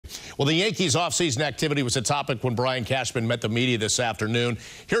Well, the Yankees' offseason activity was a topic when Brian Cashman met the media this afternoon.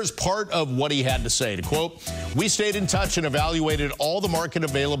 Here's part of what he had to say. To quote, "We stayed in touch and evaluated all the market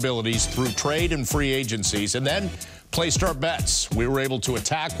availabilities through trade and free agencies, and then placed our bets. We were able to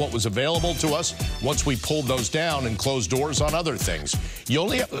attack what was available to us once we pulled those down and closed doors on other things. You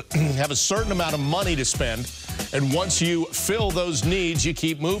only have a certain amount of money to spend, and once you fill those needs, you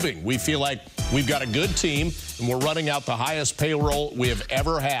keep moving. We feel like we've got a good team, and we're running out the highest payroll we have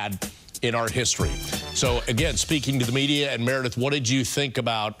ever had in our history." So, again, speaking to the media, and Meredith, what did you think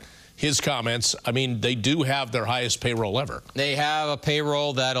about his comments? I mean, they do have their highest payroll ever. They have a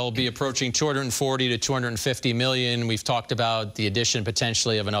payroll that'll be approaching $240 to $250 million. We've talked about the addition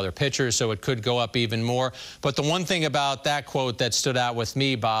potentially of another pitcher, so it could go up even more. But the one thing about that quote that stood out with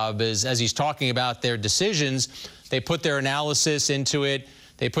me, Bob, is as he's talking about their decisions, they put their analysis into it.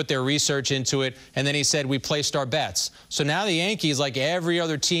 They put their research into it, and then he said, "We placed our bets." So now the Yankees, like every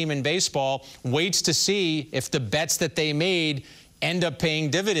other team in baseball, waits to see if the bets that they made end up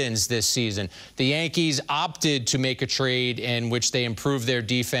paying dividends this season. The Yankees opted to make a trade in which they improved their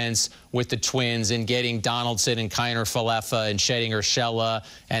defense with the Twins in getting Donaldson and Kiner-Falefa and shedding Urshela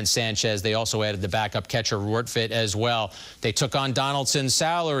and Sanchez. They also added the backup catcher Rortvedt as well. They took on Donaldson's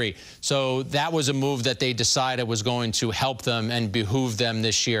salary. So that was a move that they decided was going to help them and behoove them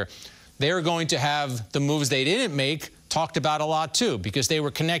this year. They're going to have the moves they didn't make talked about a lot, too, because they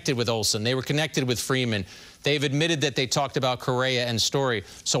were connected with Olsen. They were connected with Freeman. They've admitted that they talked about Correa and Story.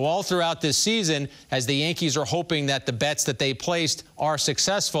 So all throughout this season, as the Yankees are hoping that the bets that they placed are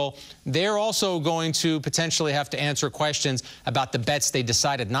successful, they're also going to potentially have to answer questions about the bets they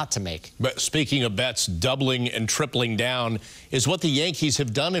decided not to make. But speaking of bets, doubling and tripling down is what the Yankees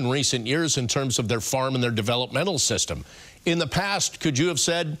have done in recent years in terms of their farm and their developmental system. In the past, could you have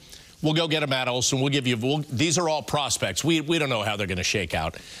said, "We'll go get a Matt Olson. We'll give you." These are all prospects. We don't know how they're going to shake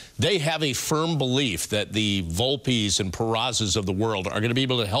out. They have a firm belief that the Volpes and Perazzas of the world are going to be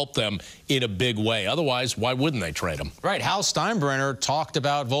able to help them in a big way. Otherwise, why wouldn't they trade them? Right. Hal Steinbrenner talked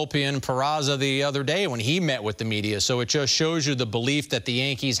about Volpe and Peraza the other day when he met with the media. So it just shows you the belief that the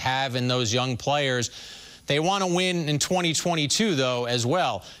Yankees have in those young players. They want to win in 2022, though, as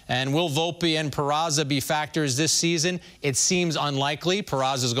well. And will Volpe and Peraza be factors this season? It seems unlikely.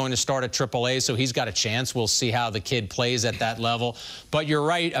 Peraza is going to start at AAA, so he's got a chance. We'll see how the kid plays at that level. But you're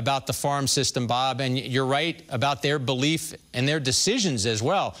right about the farm system, Bob, and you're right about their belief and their decisions as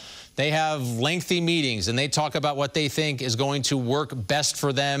well. They have lengthy meetings, and they talk about what they think is going to work best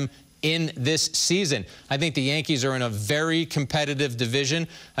for them in this season. I think the Yankees are in a very competitive division.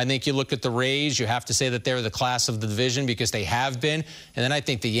 I think you look at the Rays, you have to say that they're the class of the division because they have been. And then I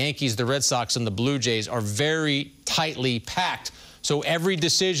think the Yankees, the Red Sox, and the Blue Jays are very tightly packed. So every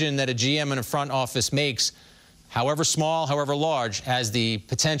decision that a GM and a front office makes, however small, however large, has the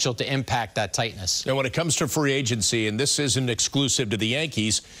potential to impact that tightness. Now, when it comes to free agency, and this isn't exclusive to the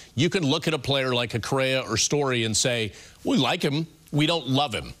Yankees, you can look at a player like a Correa or Story and say, "We like him, we don't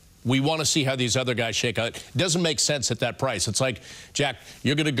love him. We want to see how these other guys shake out." It doesn't make sense at that price. It's like, Jack,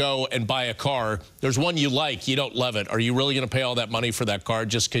 you're going to go and buy a car. There's one you like, you don't love it. Are you really going to pay all that money for that car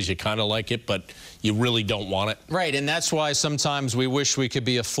just because you kind of like it, but you really don't want it? Right, and that's why sometimes we wish we could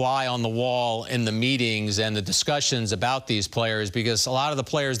be a fly on the wall in the meetings and the discussions about these players, because a lot of the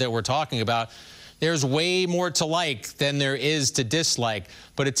players that we're talking about, there's way more to like than there is to dislike.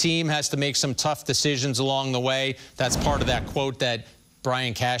 But a team has to make some tough decisions along the way. That's part of that quote that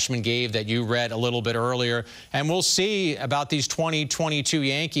Brian Cashman gave that you read a little bit earlier. And we'll see about these 2022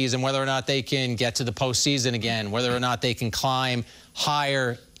 Yankees and whether or not they can get to the postseason again, whether or not they can climb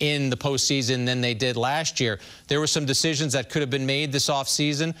higher in the postseason than they did last year. There were some decisions that could have been made this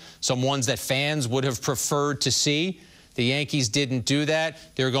offseason, some ones that fans would have preferred to see. The Yankees didn't do that.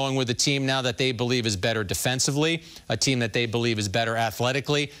 They're going with a team now that they believe is better defensively, a team that they believe is better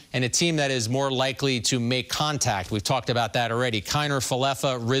athletically, and a team that is more likely to make contact. We've talked about that already.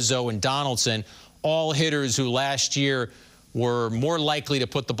 Kiner-Falefa, Rizzo, and Donaldson, all hitters who last year were more likely to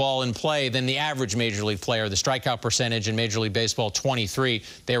put the ball in play than the average Major League player. The strikeout percentage in Major League Baseball, 23.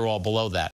 They were all below that.